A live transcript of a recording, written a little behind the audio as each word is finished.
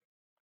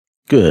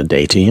Good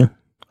day to you.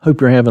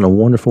 Hope you're having a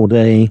wonderful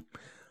day.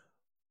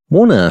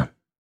 Want to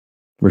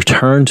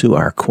return to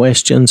our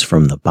questions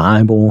from the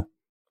Bible.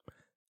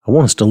 I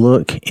want us to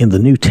look in the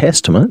New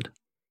Testament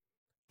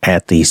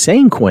at the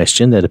same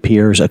question that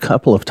appears a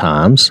couple of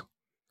times,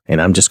 and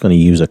I'm just going to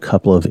use a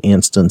couple of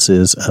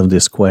instances of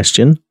this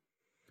question.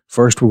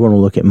 First, we're going to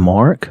look at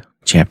Mark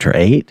chapter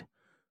 8,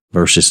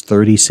 verses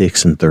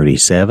 36 and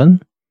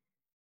 37.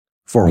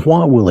 For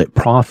what will it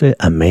profit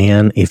a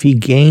man if he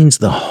gains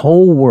the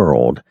whole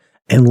world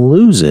and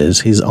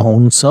loses his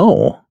own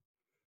soul?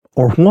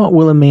 Or what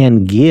will a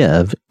man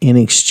give in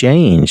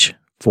exchange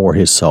for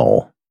his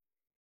soul?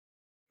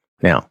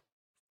 Now,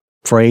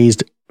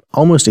 phrased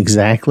almost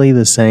exactly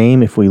the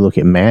same if we look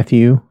at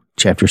Matthew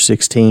chapter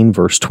 16,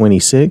 verse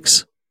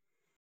 26.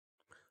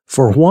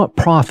 For what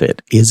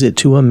profit is it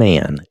to a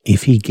man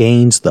if he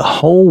gains the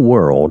whole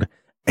world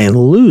and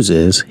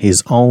loses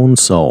his own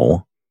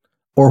soul?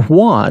 Or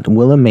what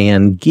will a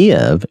man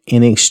give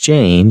in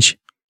exchange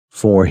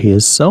for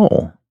his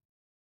soul?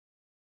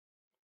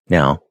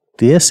 Now,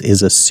 this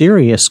is a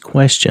serious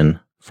question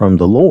from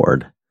the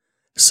Lord.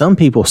 Some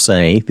people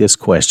say this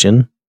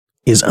question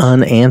is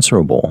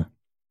unanswerable,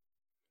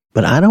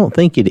 but I don't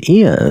think it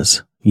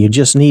is. You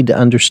just need to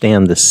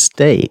understand the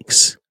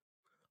stakes.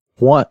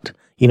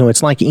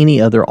 It's like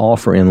any other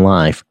offer in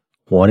life.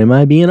 What am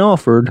I being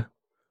offered?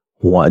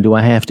 What do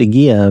I have to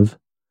give?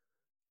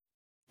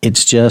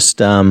 It's just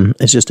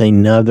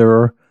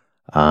another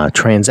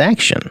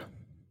transaction.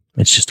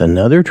 It's just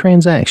another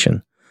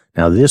transaction.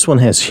 Now, this one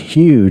has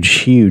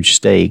huge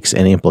stakes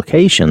and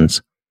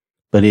implications,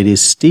 but it is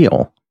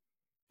still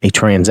a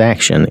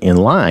transaction in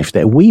life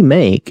that we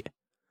make,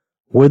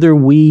 whether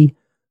we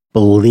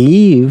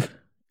believe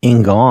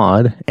in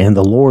God and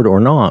the Lord or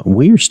not.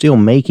 We are still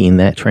making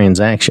that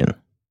transaction.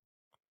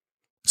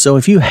 So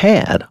if you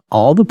had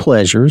all the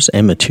pleasures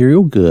and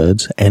material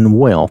goods and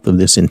wealth of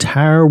this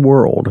entire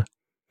world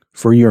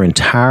for your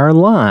entire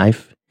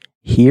life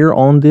here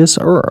on this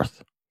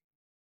earth,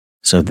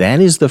 so that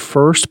is the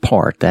first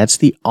part. That's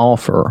the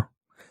offer.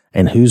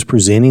 And who's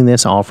presenting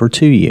this offer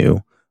to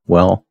you?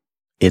 Well,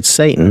 it's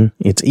Satan.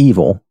 It's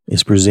evil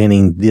is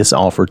presenting this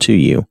offer to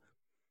you.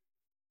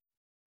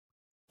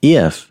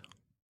 If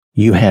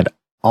you had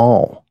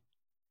all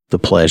the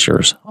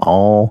pleasures,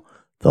 all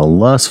the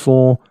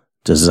lustful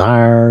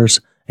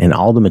desires, and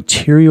all the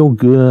material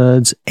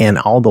goods and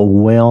all the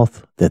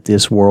wealth that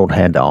this world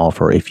had to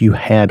offer, if you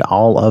had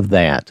all of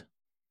that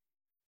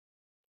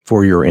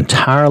for your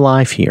entire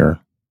life here,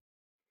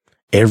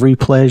 every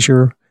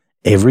pleasure,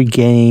 every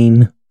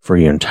gain for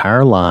your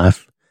entire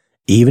life,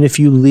 even if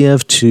you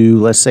live to,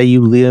 let's say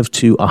you live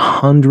to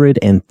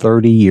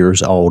 130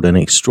 years old, an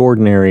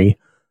extraordinary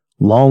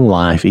long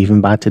life,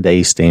 even by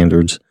today's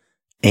standards,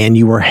 and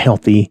you were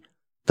healthy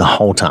the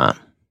whole time.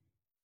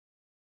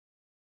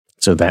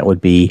 So that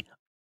would be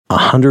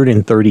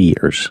 130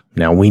 years.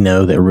 Now, we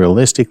know that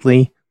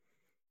realistically,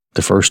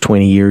 the first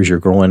 20 years you're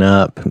growing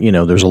up,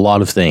 there's a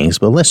lot of things,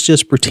 but let's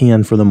just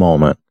pretend for the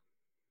moment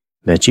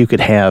that you could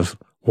have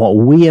what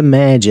we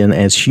imagine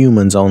as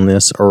humans on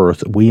this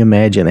earth, we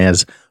imagine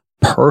as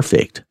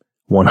perfect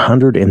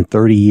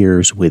 130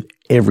 years with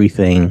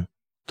everything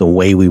the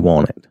way we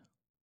want it.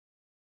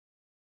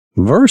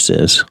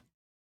 Versus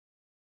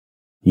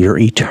your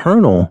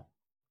eternal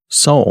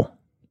soul.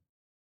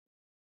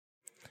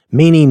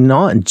 Meaning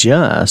not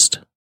just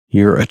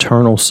your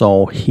eternal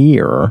soul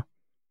here,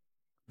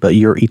 but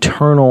your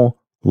eternal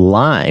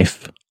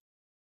life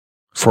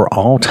for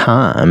all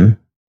time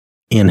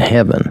in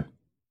heaven.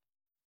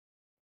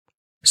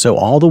 So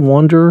all the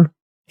wonder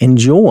and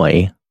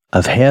joy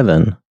of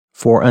heaven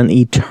for an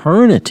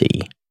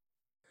eternity.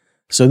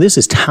 So this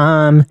is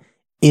time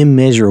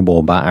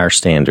immeasurable by our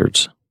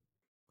standards.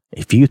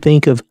 If you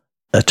think of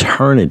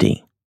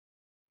eternity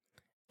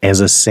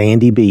as a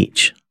sandy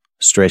beach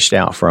stretched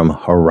out from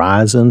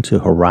horizon to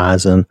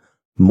horizon,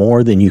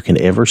 more than you can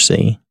ever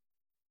see,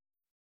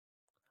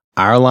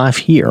 our life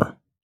here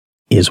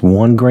is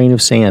one grain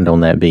of sand on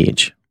that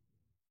beach.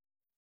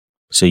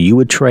 So you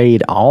would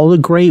trade all the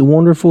great,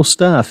 wonderful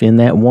stuff in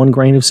that one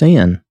grain of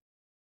sand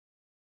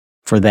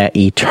for that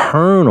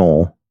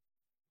eternal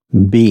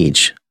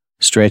beach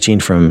stretching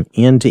from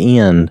end to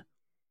end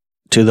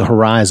to the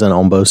horizon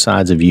on both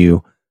sides of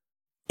you,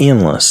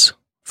 endless.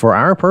 For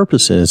our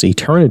purposes,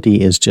 eternity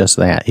is just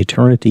that.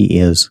 Eternity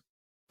is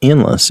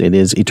endless. It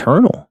is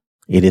eternal.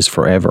 It is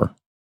forever.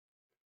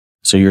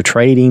 So you're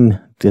trading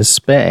this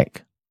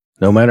speck,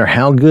 no matter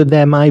how good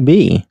that might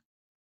be,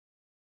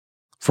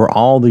 for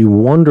all the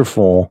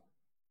wonderful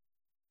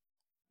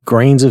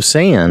grains of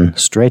sand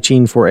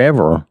stretching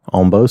forever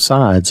on both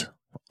sides,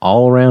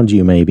 all around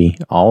you maybe,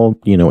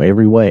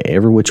 every way,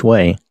 every which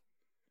way.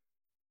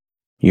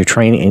 You're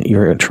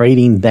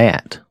trading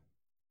that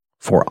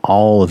for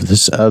all of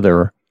this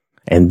other,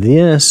 and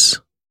this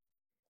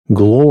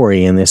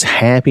glory and this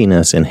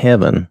happiness in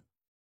heaven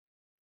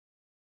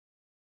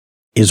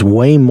is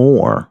way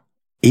more.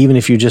 Even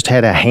if you just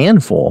had a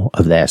handful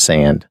of that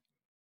sand,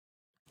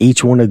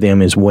 each one of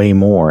them is way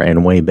more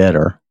and way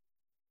better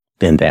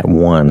than that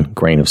one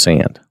grain of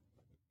sand.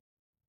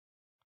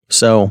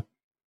 So,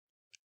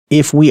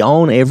 if we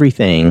own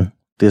everything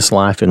this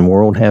life and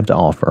world have to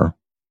offer,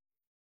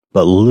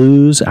 but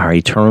lose our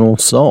eternal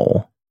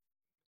soul,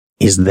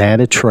 is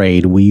that a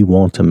trade we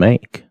want to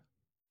make?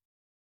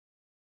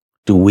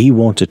 Do we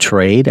want to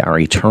trade our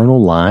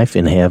eternal life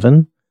in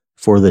heaven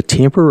for the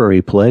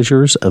temporary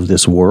pleasures of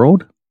this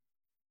world?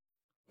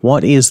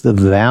 What is the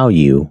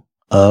value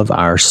of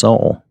our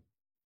soul?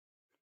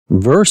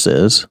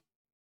 Versus,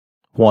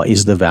 what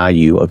is the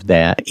value of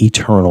that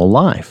eternal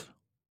life?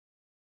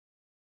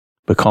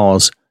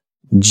 Because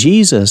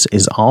Jesus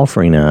is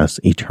offering us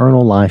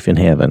eternal life in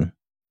heaven.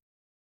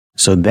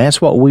 So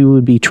that's what we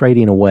would be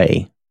trading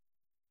away.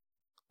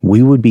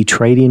 We would be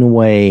trading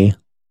away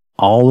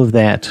all of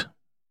that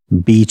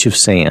beach of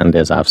sand,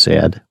 as I've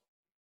said.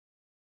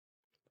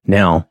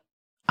 Now,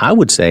 I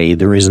would say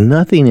there is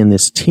nothing in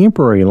this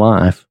temporary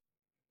life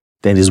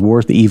that is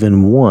worth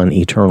even one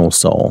eternal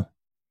soul.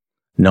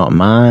 Not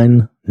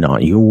mine,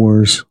 not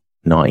yours,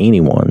 not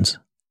anyone's.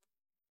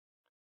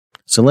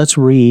 So let's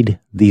read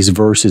these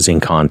verses in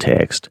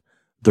context.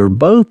 They're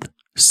both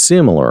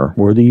similar,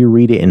 whether you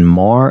read it in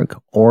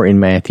Mark or in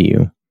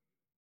Matthew,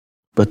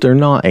 but they're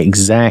not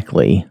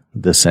exactly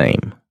the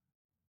same.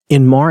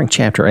 In Mark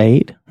chapter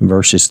 8,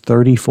 verses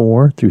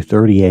 34 through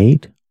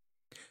 38,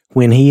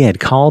 when he had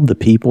called the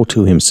people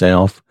to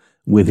himself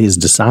with his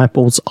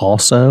disciples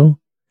also,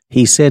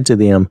 he said to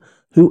them,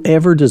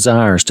 "Whoever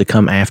desires to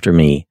come after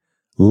me,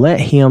 let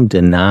him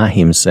deny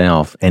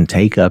himself and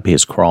take up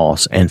his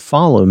cross and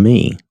follow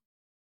me.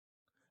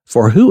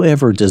 For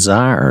whoever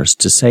desires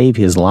to save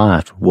his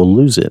life will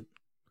lose it,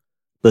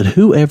 but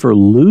whoever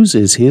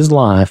loses his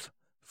life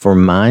for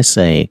my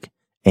sake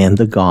and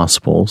the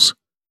gospel's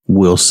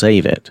will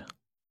save it.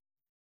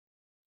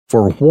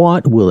 For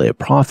what will it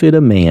profit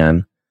a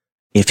man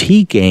if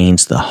he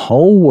gains the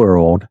whole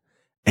world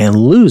and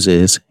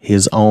loses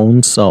his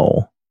own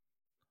soul?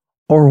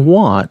 Or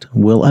what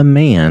will a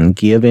man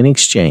give in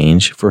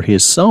exchange for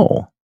his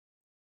soul?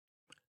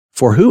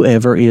 For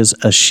whoever is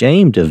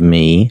ashamed of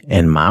me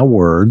and my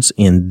words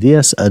in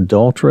this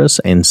adulterous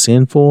and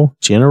sinful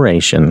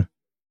generation,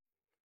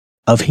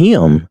 of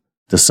him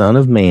the Son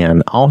of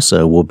Man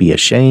also will be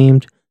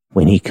ashamed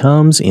when he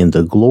comes in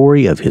the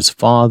glory of his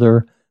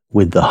Father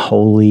with the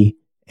holy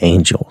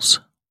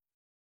angels."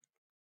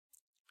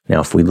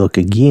 Now, if we look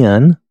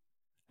again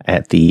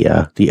at the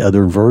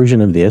other version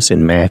of this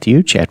in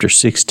Matthew chapter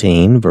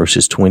 16,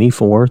 verses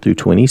 24 through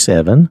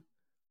 27,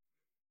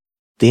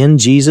 then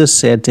Jesus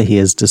said to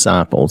his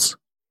disciples,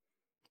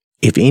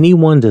 "If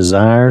anyone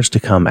desires to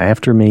come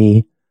after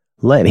me,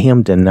 let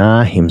him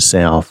deny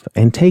himself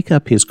and take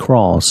up his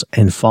cross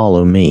and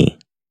follow me.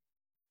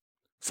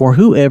 For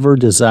whoever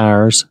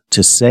desires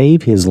to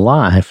save his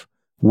life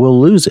will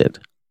lose it,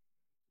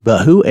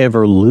 but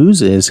whoever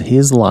loses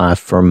his life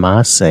for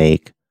my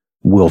sake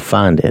will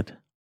find it.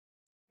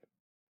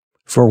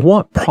 For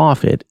what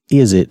profit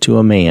is it to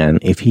a man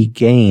if he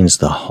gains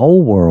the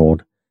whole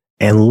world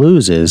and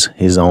loses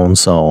his own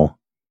soul?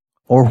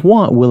 Or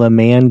what will a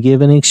man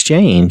give in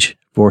exchange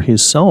for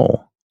his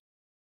soul?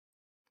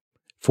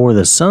 For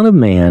the Son of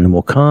Man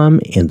will come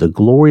in the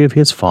glory of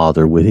his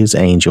Father with his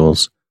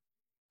angels,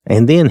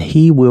 and then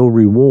he will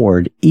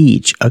reward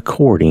each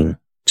according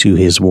to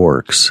his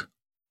works."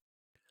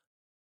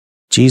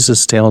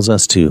 Jesus tells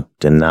us to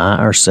deny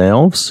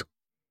ourselves,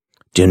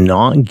 do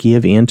not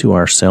give in to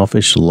our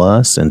selfish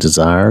lusts and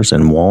desires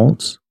and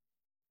wants.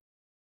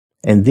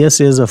 And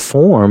this is a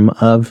form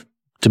of,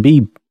 to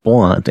be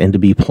blunt and to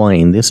be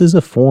plain, this is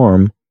a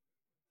form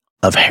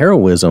of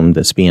heroism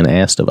that's being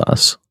asked of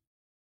us.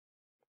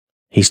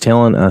 He's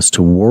telling us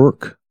to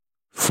work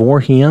for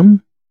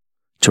him,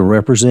 to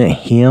represent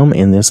him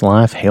in this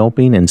life,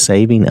 helping and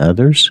saving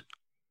others,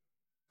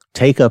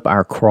 take up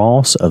our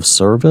cross of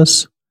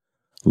service,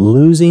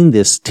 losing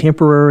this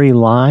temporary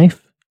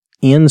life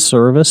in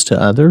service to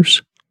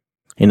others.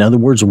 In other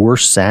words, we're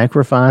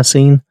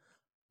sacrificing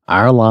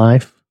our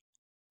life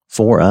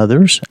for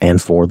others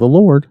and for the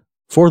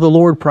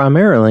Lord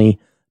primarily,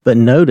 but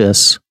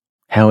notice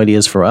how it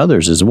is for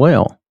others as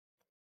well.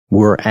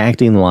 We're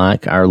acting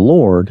like our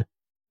Lord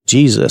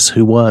Jesus,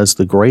 who was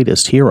the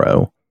greatest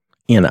hero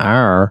in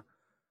our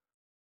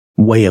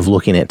way of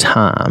looking at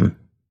time.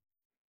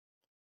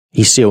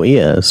 He still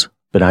is,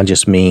 but I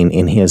just mean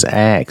in his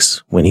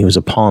acts when he was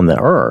upon the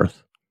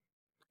earth,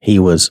 he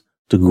was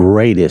the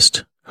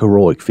greatest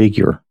heroic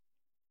figure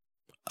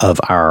of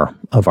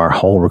our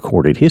whole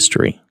recorded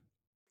history.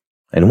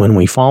 And when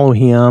we follow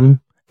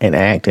him and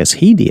act as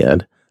he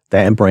did,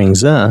 that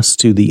brings us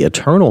to the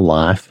eternal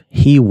life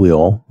he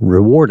will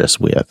reward us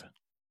with.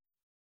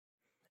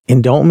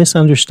 And don't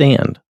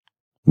misunderstand,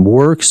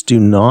 works do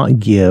not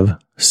give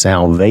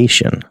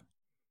salvation.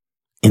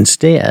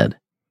 Instead,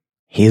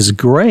 his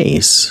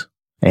grace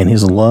and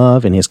his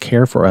love and his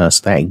care for us,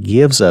 that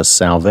gives us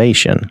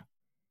salvation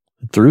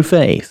through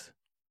faith.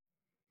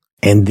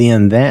 And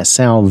then that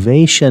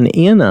salvation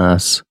in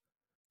us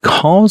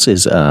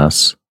causes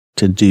us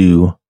to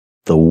do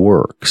the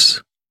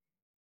works.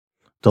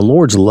 The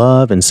Lord's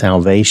love and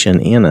salvation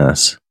in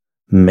us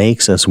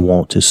makes us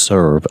want to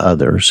serve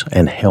others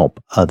and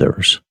help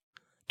others,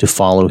 to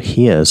follow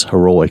His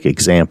heroic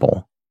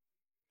example.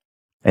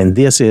 And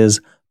this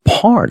is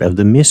part of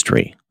the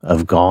mystery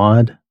of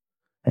God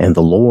and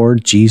the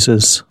Lord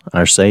Jesus,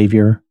 our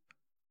Savior.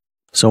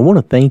 So I want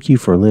to thank you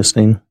for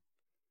listening.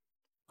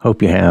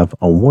 Hope you have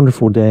a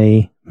wonderful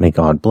day. May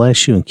God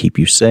bless you and keep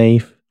you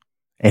safe.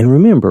 And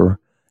remember,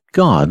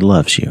 God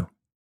loves you.